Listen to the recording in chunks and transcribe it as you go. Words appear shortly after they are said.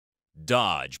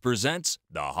Dodge presents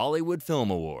the Hollywood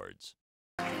Film Awards.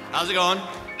 How's it going?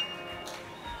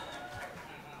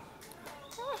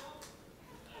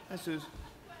 Hi, Suze.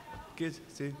 Good,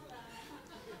 see.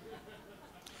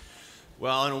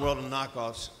 Well, in a world of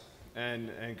knockoffs and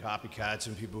copycats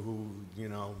and people who, you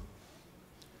know,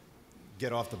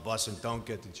 get off the bus and don't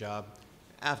get the job,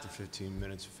 after 15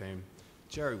 minutes of fame,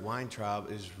 Jerry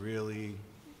Weintraub is really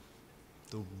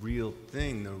the real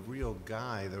thing, the real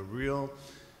guy, the real...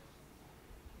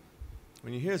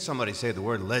 When you hear somebody say the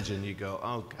word legend, you go,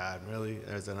 oh God, really?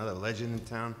 There's another legend in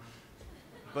town?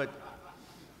 But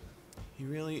he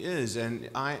really is, and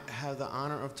I have the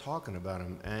honor of talking about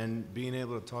him and being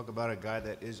able to talk about a guy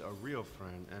that is a real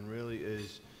friend and really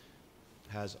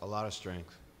has a lot of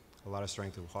strength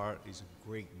of heart. He's a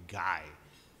great guy.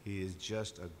 He is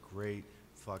just a great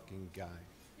fucking guy.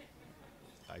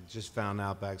 I just found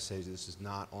out backstage this is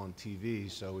not on TV,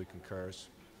 so we can curse.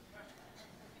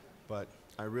 But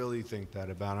I really think that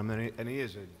about him, and he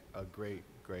is a great,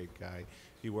 great guy.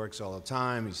 He works all the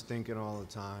time. He's thinking all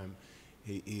the time.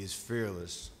 He is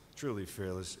fearless, truly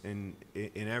fearless in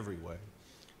every way.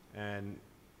 And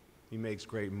he makes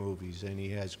great movies, and he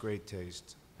has great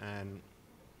taste. And,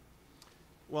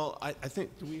 well, I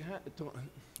think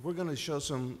we're going to show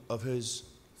some of his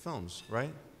films,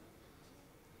 right?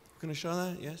 Going to show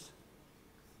that, yes?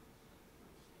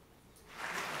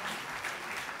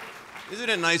 Isn't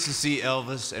it nice to see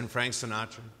Elvis and Frank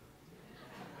Sinatra?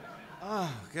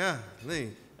 Oh,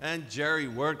 golly. And Jerry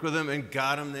worked with him and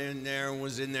got him in there and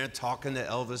was in there talking to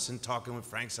Elvis and talking with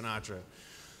Frank Sinatra.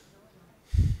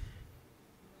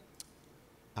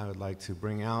 I would like to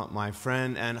bring out my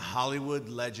friend and Hollywood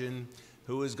legend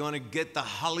who is going to get the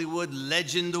Hollywood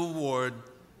Legend Award.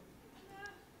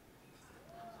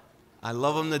 I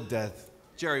love him to death.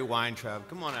 Jerry Weintraub.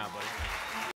 Come on out, buddy.